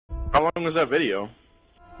How long was that video?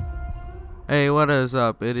 Hey, what is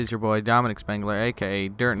up? It is your boy Dominic Spengler, aka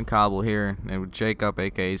Dirt and Cobble here, and with Jacob,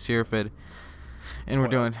 aka Syraphid, and we're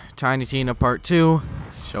doing Tiny Tina Part 2.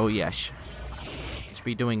 So yes, let's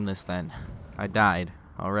be doing this then. I died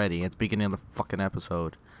already at the beginning of the fucking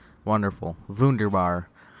episode. Wonderful, wunderbar.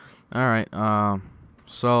 All right,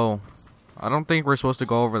 so I don't think we're supposed to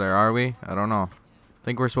go over there, are we? I don't know. I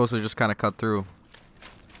think we're supposed to just kind of cut through.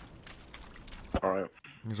 All right.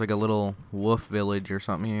 There's like a little wolf village or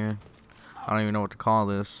something here. I don't even know what to call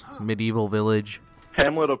this. Medieval village.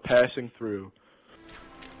 Hamlet of passing through.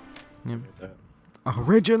 Yep.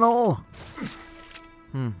 Original!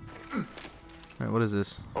 Alright, what is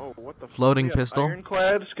this? Oh, what the Floating fuck? pistol?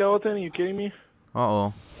 Ironclad skeleton? Are you kidding me?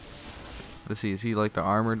 Uh-oh. Let's see, is he like the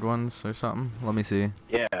armored ones or something? Let me see.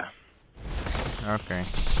 Yeah. Okay.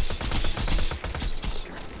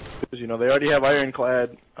 Because, you know, they already have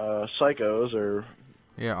ironclad psychos, or...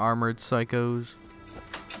 Yeah, armored psychos.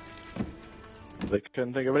 They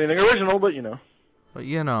couldn't think of anything original, but, you know. But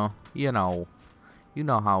you know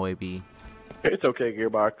how it be. It's okay,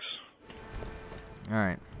 Gearbox.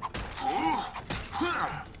 Alright.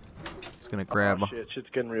 Just gonna grab... Oh, shit's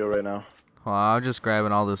getting real right now. Well, I'm just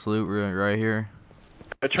grabbing all this loot right here.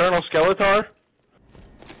 Eternal Skeletor?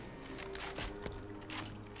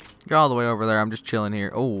 You're all the way over there. I'm just chilling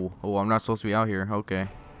here. Oh, I'm not supposed to be out here. Okay.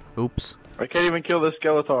 Oops. I can't even kill this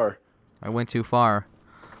Skeletor. I went too far.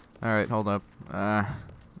 Alright, hold up.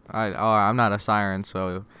 I'm not a siren,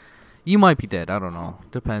 so you might be dead. I don't know.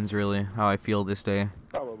 Depends really how I feel this day.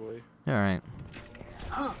 Probably. Alright.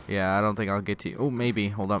 Yeah, I don't think I'll get to you. Oh, maybe.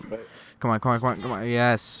 Hold up. Come on.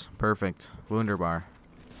 Yes. Perfect. Wunderbar.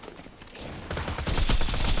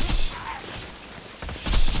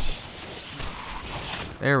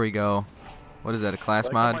 There we go. What is that, a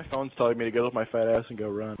class mod? My phone's telling me to get off my fat ass and go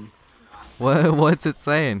run. What's it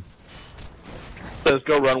saying? It says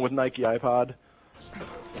go run with Nike iPod.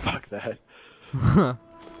 Fuck that.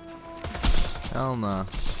 Hell no.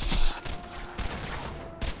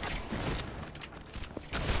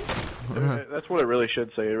 That's what it really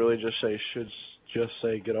should say. It really should just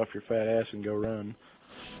say get off your fat ass and go run.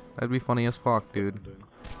 That'd be funny as fuck, dude.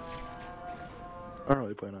 I don't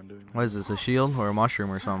really plan on doing that. What is this, a shield or a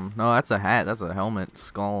mushroom or something? No, that's a hat. That's a helmet,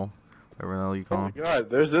 skull, whatever the hell you call Oh my it. god,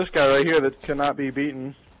 there's this guy right here that cannot be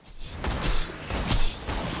beaten.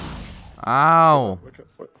 Ow!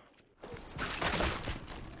 What?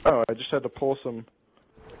 Oh, I just had to pull some...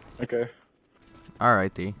 Okay.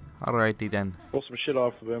 Alrighty then. Pull some shit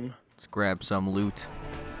off of him. Let's grab some loot.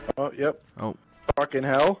 Oh, yep. Oh. Fucking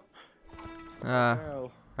hell.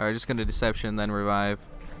 Alright, just gonna deception, then revive.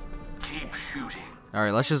 Keep shooting.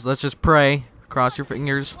 Alright, let's just pray. Cross your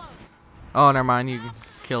fingers. Oh, never mind, you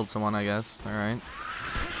killed someone, I guess. Alright.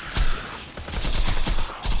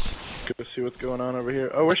 Go see what's going on over here.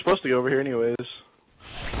 Oh, we're supposed to go over here anyways.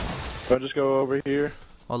 So I'll just go over here.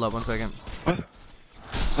 Hold up 1 second. What?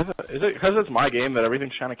 Is it because it's my game that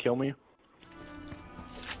everything's trying to kill me?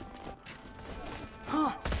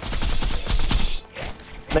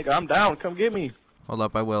 Nigga, I'm down. Come get me. Hold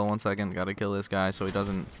up, I will. 1 second. Gotta kill this guy so he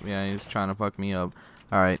doesn't... Yeah, he's trying to fuck me up.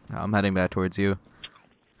 Alright, I'm heading back towards you.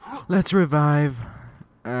 Let's revive.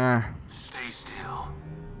 Stay still.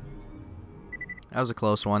 That was a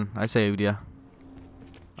close one. I saved you.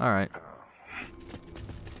 Alright.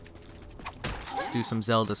 Let's do some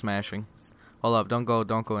Zelda smashing. Hold up, don't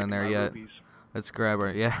go in there yet. Rubies. Let's grab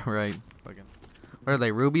her. Yeah, right. Fucking. What are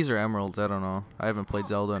they, rubies or emeralds? I don't know. I haven't played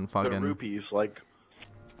Zelda in They're fucking... rupees, like...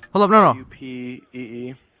 Hold up, no.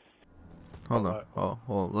 U-P-E-E. Hold on.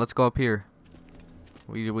 Oh, let's go up here.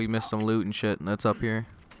 We missed some loot and shit, and that's up here.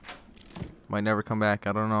 Might never come back.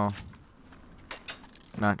 I don't know.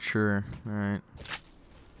 Not sure. Alright.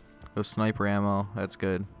 Go sniper ammo. That's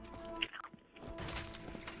good.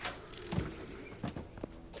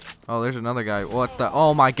 Oh, there's another guy. What the?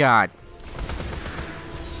 Oh my god.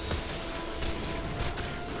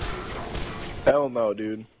 Hell no,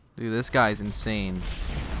 dude. Dude, this guy's insane.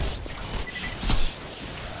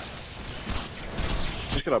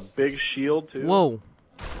 He's got a big shield, too. Whoa.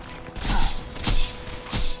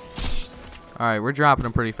 Alright, we're dropping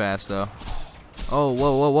him pretty fast, though. Oh,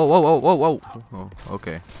 whoa. Oh,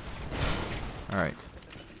 okay. Alright.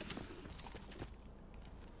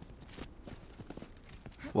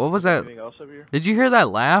 What was that? Anything else over here? Did you hear that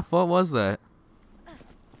laugh? What was that?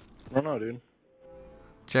 I don't know, dude.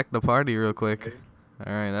 Check the party real quick.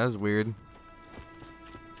 Alright, that was weird.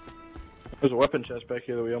 There's a weapon chest back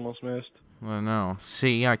here that we almost missed. I know.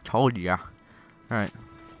 See, I told ya. Alright.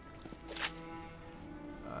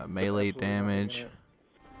 Melee damage.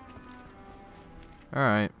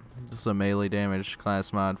 Alright. This is a melee damage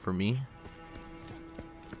class mod for me.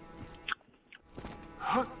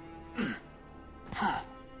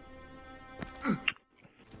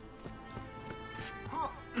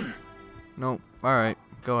 Nope. Alright,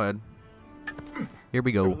 go ahead. Here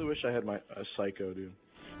we I go. really wish I had my psycho, dude.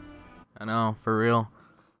 I know, for real.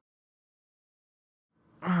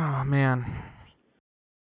 Oh, man.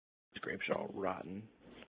 These grapes are all rotten.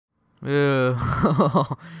 Ew.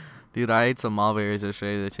 Dude, I ate some mulberries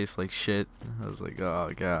yesterday that taste like shit. I was like,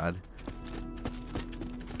 oh, God.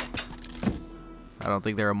 I don't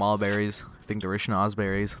think they're mulberries. I think they're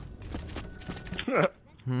schnozberries.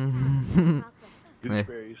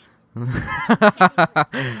 Gooseberries.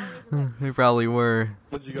 They probably were.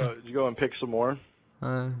 Did you go and pick some more?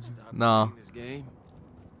 No.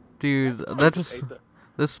 Dude, that's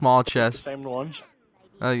this small chest. Same ones.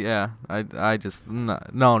 Yeah. I just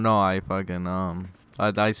no. I fucking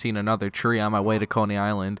I seen another tree on my way to Coney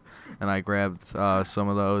Island, and I grabbed some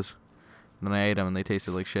of those, and then I ate them, and they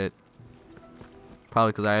tasted like shit.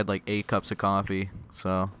 Probably because I had like 8 cups of coffee,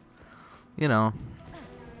 so you know.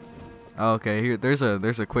 Okay, here there's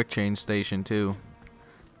a quick change station too.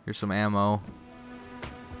 Here's some ammo.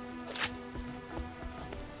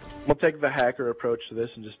 We'll take the hacker approach to this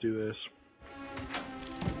and just do this.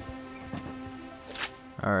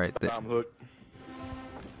 All right. I'm hooked.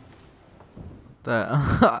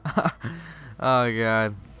 Oh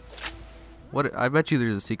God. What? I bet you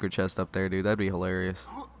there's a secret chest up there, dude. That'd be hilarious.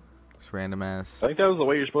 Just random ass. I think that was the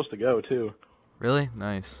way you're supposed to go too. Really?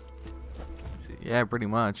 Nice. Yeah, pretty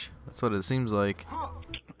much. That's what it seems like.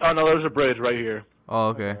 Oh no, there's a bridge right here. Oh,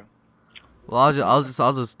 okay. Well, I'll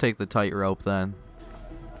just take the tightrope then.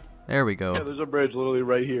 There we go. Yeah, there's a bridge literally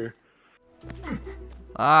right here.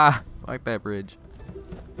 Ah, like that bridge.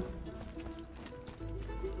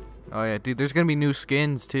 Oh yeah, dude, there's gonna be new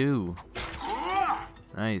skins too.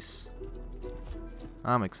 Nice.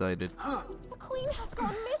 I'm excited. The queen has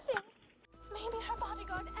gone missing. Maybe her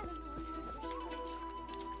bodyguard Eleanor knows where she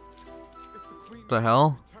went. What the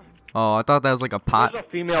hell? Oh, I thought that was like a pot. There's a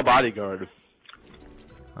female bodyguard.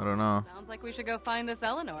 I don't know. Sounds like we should go find this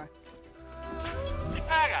Eleanor.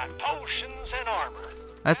 I got potions and armor.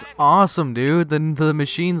 That's awesome, dude. The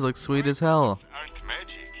machines look sweet as hell. Aren't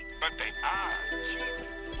magic, but they are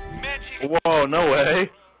cheap. Magic. Whoa, no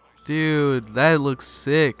way. Dude, that looks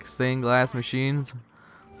sick. Stained glass machines.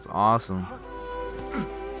 It's awesome.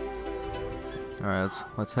 Alright,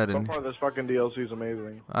 let's head So in. far, this fucking DLC is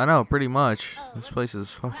amazing. I know, pretty much. This place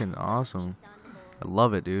is fucking awesome. I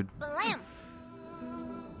love it, dude.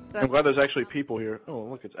 I'm glad there's actually people here. Oh,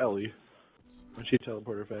 look, it's Ellie. Why'd she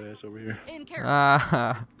teleport her fat ass over here? In character.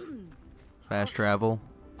 Ah, fast travel.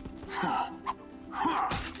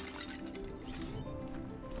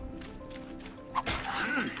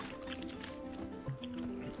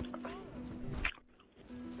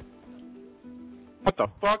 What the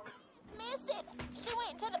fuck? Missing. She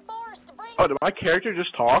went into the forest to bring. Oh, did my character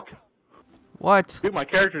just talk? What? Dude, my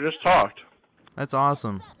character just talked. That's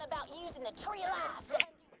awesome. Something about using the tree alive to undo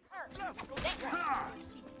the curse. That girl's where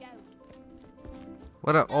she's to go.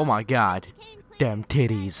 What a, oh my god. Damn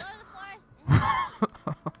titties.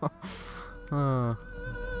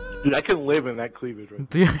 Dude, I can live in that cleavage right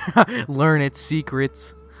there. Learn its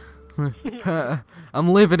secrets. I'm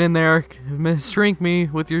living in there. Shrink me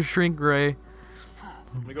with your shrink ray.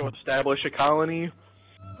 I'm gonna go establish a colony.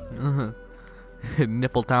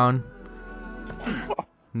 Nippletown.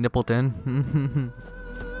 Nippleton.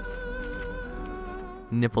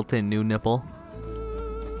 Nippleton, new nipple.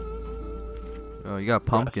 Oh, you got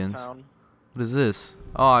pumpkins. Town. What is this?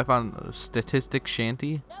 Oh, I found a statistic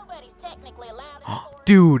shanty. Nobody's technically allowed in the forest.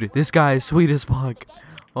 Dude, this guy is sweet as fuck.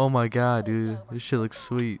 Oh my god, dude. This shit looks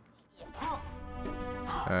sweet.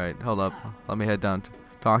 Alright, hold up. Let me head down.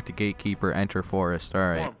 Talk to gatekeeper, enter forest.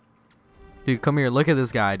 Alright. Dude, come here. Look at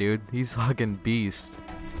this guy, dude. He's fucking beast.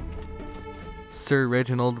 Sir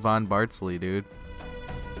Reginald von Bartsley, dude.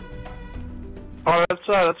 Oh,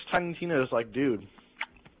 that's Tiny Tina's like, dude.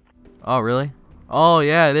 Oh, really? Oh,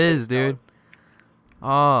 yeah, it is, dude.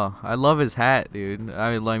 Oh, I love his hat, dude.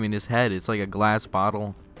 I mean, his head. It's like a glass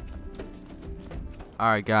bottle.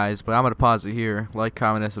 Alright, guys, but I'm going to pause it here. Like,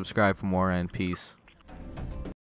 comment, and subscribe for more, and peace.